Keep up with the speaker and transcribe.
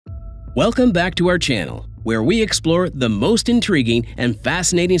Welcome back to our channel, where we explore the most intriguing and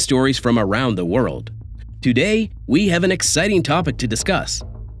fascinating stories from around the world. Today, we have an exciting topic to discuss: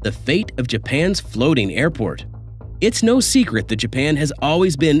 the fate of Japan's floating airport. It's no secret that Japan has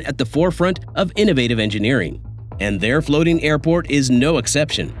always been at the forefront of innovative engineering, and their floating airport is no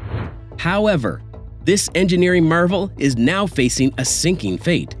exception. However, this engineering marvel is now facing a sinking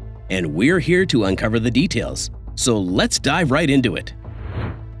fate, and we're here to uncover the details. So let's dive right into it.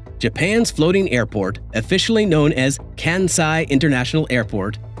 Japan's floating airport, officially known as Kansai International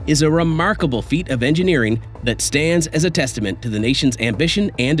Airport, is a remarkable feat of engineering that stands as a testament to the nation's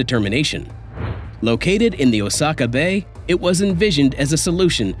ambition and determination. Located in the Osaka Bay, it was envisioned as a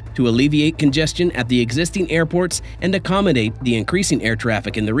solution to alleviate congestion at the existing airports and accommodate the increasing air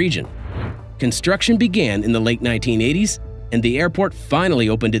traffic in the region. Construction began in the late 1980s, and the airport finally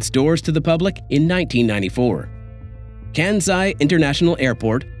opened its doors to the public in 1994. Kansai International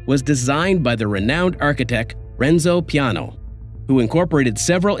Airport was designed by the renowned architect Renzo Piano, who incorporated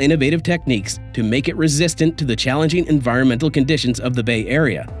several innovative techniques to make it resistant to the challenging environmental conditions of the Bay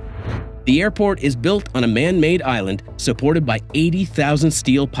Area. The airport is built on a man-made island supported by 80,000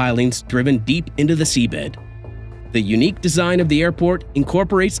 steel pilings driven deep into the seabed. The unique design of the airport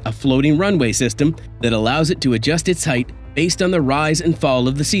incorporates a floating runway system that allows it to adjust its height based on the rise and fall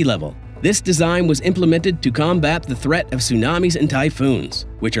of the sea level. This design was implemented to combat the threat of tsunamis and typhoons,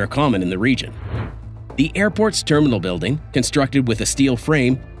 which are common in the region. The airport's terminal building, constructed with a steel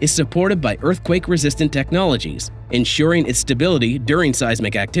frame, is supported by earthquake-resistant technologies, ensuring its stability during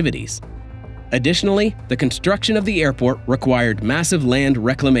seismic activities. Additionally, the construction of the airport required massive land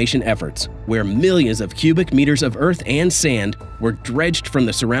reclamation efforts, where millions of cubic meters of earth and sand were dredged from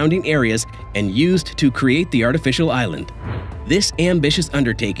the surrounding areas and used to create the artificial island. This ambitious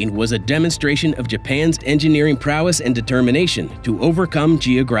undertaking was a demonstration of Japan's engineering prowess and determination to overcome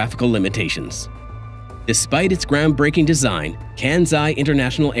geographical limitations. Despite its groundbreaking design, Kansai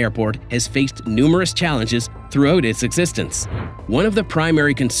International Airport has faced numerous challenges throughout its existence. One of the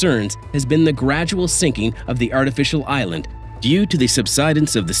primary concerns has been the gradual sinking of the artificial island due to the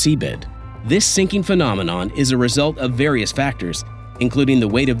subsidence of the seabed. This sinking phenomenon is a result of various factors, including the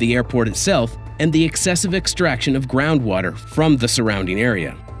weight of the airport itself and the excessive extraction of groundwater from the surrounding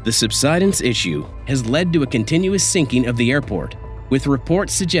area. The subsidence issue has led to a continuous sinking of the airport, with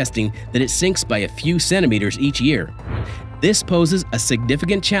reports suggesting that it sinks by a few centimeters each year. This poses a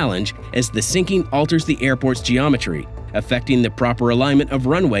significant challenge as the sinking alters the airport's geometry, affecting the proper alignment of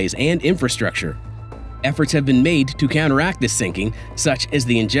runways and infrastructure. Efforts have been made to counteract this sinking, such as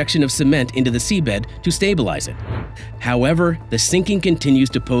the injection of cement into the seabed to stabilize it. However, the sinking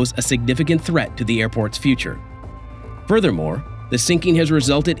continues to pose a significant threat to the airport's future. Furthermore, the sinking has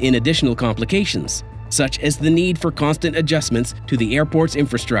resulted in additional complications, such as the need for constant adjustments to the airport's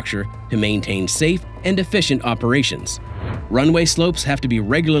infrastructure to maintain safe and efficient operations. Runway slopes have to be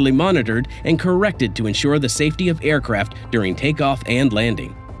regularly monitored and corrected to ensure the safety of aircraft during takeoff and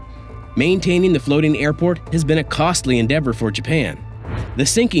landing. Maintaining the floating airport has been a costly endeavor for Japan. The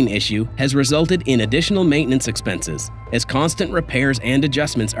sinking issue has resulted in additional maintenance expenses, as constant repairs and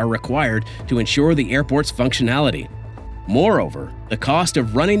adjustments are required to ensure the airport's functionality. Moreover, the cost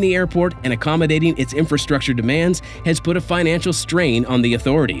of running the airport and accommodating its infrastructure demands has put a financial strain on the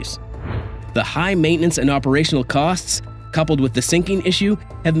authorities. The high maintenance and operational costs, coupled with the sinking issue,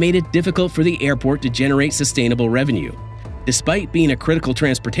 have made it difficult for the airport to generate sustainable revenue. Despite being a critical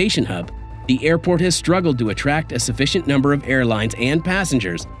transportation hub, the airport has struggled to attract a sufficient number of airlines and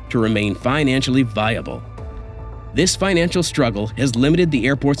passengers to remain financially viable. This financial struggle has limited the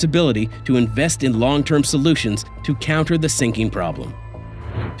airport's ability to invest in long-term solutions to counter the sinking problem.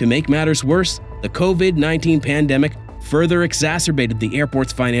 To make matters worse, the COVID-19 pandemic further exacerbated the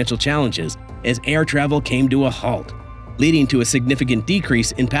airport's financial challenges as air travel came to a halt, leading to a significant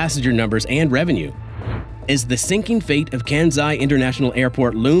decrease in passenger numbers and revenue. As the sinking fate of Kansai International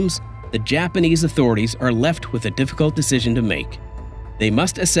Airport looms, the Japanese authorities are left with a difficult decision to make. They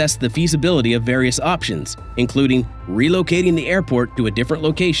must assess the feasibility of various options, including relocating the airport to a different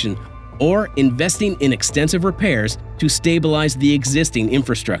location or investing in extensive repairs to stabilize the existing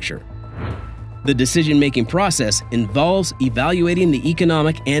infrastructure. The decision-making process involves evaluating the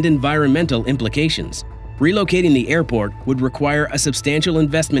economic and environmental implications. Relocating the airport would require a substantial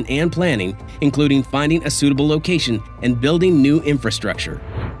investment and planning, including finding a suitable location and building new infrastructure.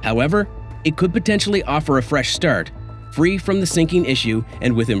 However, it could potentially offer a fresh start, free from the sinking issue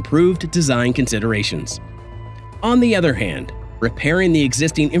and with improved design considerations. On the other hand, repairing the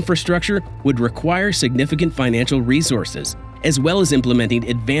existing infrastructure would require significant financial resources, as well as implementing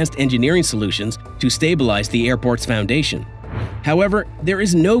advanced engineering solutions to stabilize the airport's foundation. However, there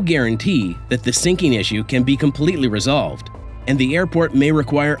is no guarantee that the sinking issue can be completely resolved, and the airport may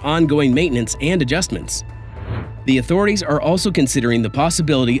require ongoing maintenance and adjustments. The authorities are also considering the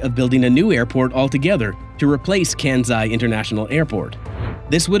possibility of building a new airport altogether to replace Kansai International Airport.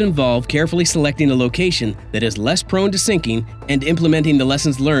 This would involve carefully selecting a location that is less prone to sinking and implementing the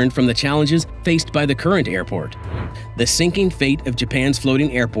lessons learned from the challenges faced by the current airport. The sinking fate of Japan's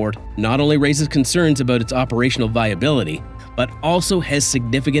floating airport not only raises concerns about its operational viability, but also has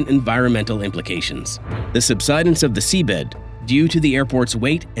significant environmental implications. The subsidence of the seabed, due to the airport's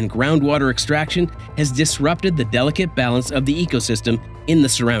weight and groundwater extraction, has disrupted the delicate balance of the ecosystem in the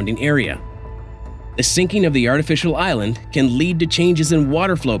surrounding area. The sinking of the artificial island can lead to changes in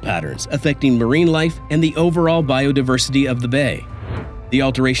water flow patterns affecting marine life and the overall biodiversity of the bay. The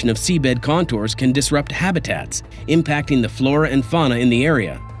alteration of seabed contours can disrupt habitats, impacting the flora and fauna in the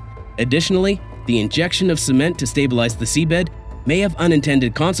area. Additionally, the injection of cement to stabilize the seabed may have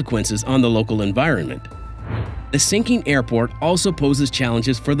unintended consequences on the local environment. The sinking airport also poses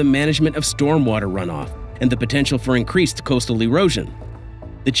challenges for the management of stormwater runoff and the potential for increased coastal erosion.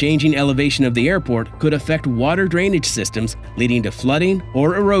 The changing elevation of the airport could affect water drainage systems, leading to flooding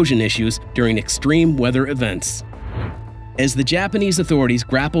or erosion issues during extreme weather events. As the Japanese authorities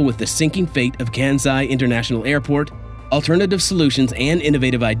grapple with the sinking fate of Kansai International Airport, alternative solutions and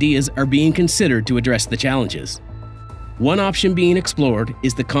innovative ideas are being considered to address the challenges. One option being explored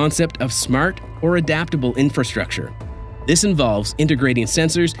is the concept of smart or adaptable infrastructure. This involves integrating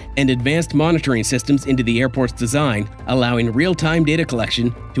sensors and advanced monitoring systems into the airport's design, allowing real-time data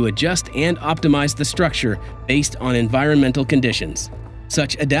collection to adjust and optimize the structure based on environmental conditions.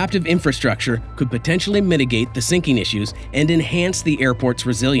 Such adaptive infrastructure could potentially mitigate the sinking issues and enhance the airport's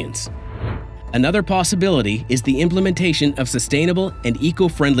resilience. Another possibility is the implementation of sustainable and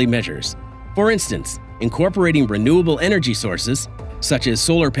eco-friendly measures. For instance, incorporating renewable energy sources, such as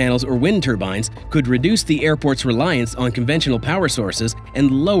solar panels or wind turbines, could reduce the airport's reliance on conventional power sources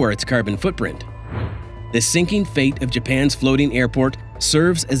and lower its carbon footprint. The sinking fate of Japan's floating airport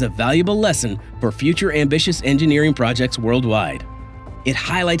serves as a valuable lesson for future ambitious engineering projects worldwide. It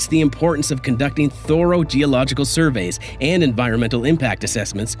highlights the importance of conducting thorough geological surveys and environmental impact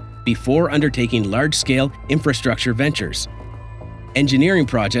assessments before undertaking large-scale infrastructure ventures. Engineering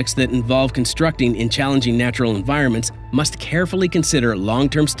projects that involve constructing in challenging natural environments must carefully consider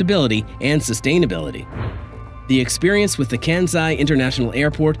long-term stability and sustainability. The experience with the Kansai International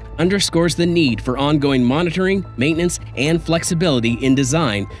Airport underscores the need for ongoing monitoring, maintenance, and flexibility in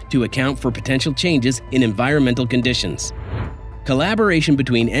design to account for potential changes in environmental conditions. Collaboration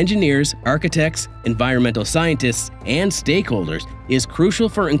between engineers, architects, environmental scientists, and stakeholders is crucial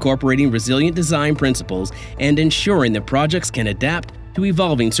for incorporating resilient design principles and ensuring that projects can adapt to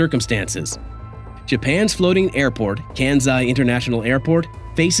evolving circumstances. Japan's floating airport, Kansai International Airport,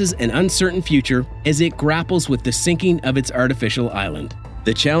 faces an uncertain future as it grapples with the sinking of its artificial island.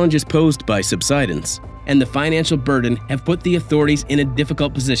 The challenges posed by subsidence and the financial burden have put the authorities in a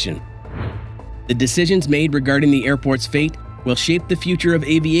difficult position. The decisions made regarding the airport's fate will shape the future of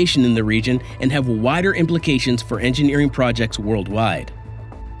aviation in the region and have wider implications for engineering projects worldwide.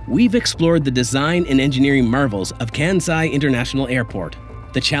 We've explored the design and engineering marvels of Kansai International Airport,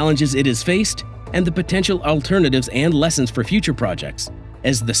 the challenges it has faced, and the potential alternatives and lessons for future projects.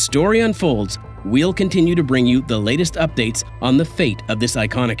 As the story unfolds, we'll continue to bring you the latest updates on the fate of this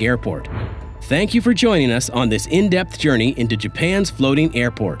iconic airport. Thank you for joining us on this in-depth journey into Japan's floating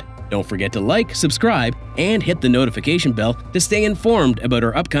airport. Don't forget to like, subscribe, and hit the notification bell to stay informed about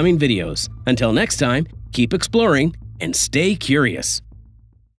our upcoming videos. Until next time, keep exploring and stay curious.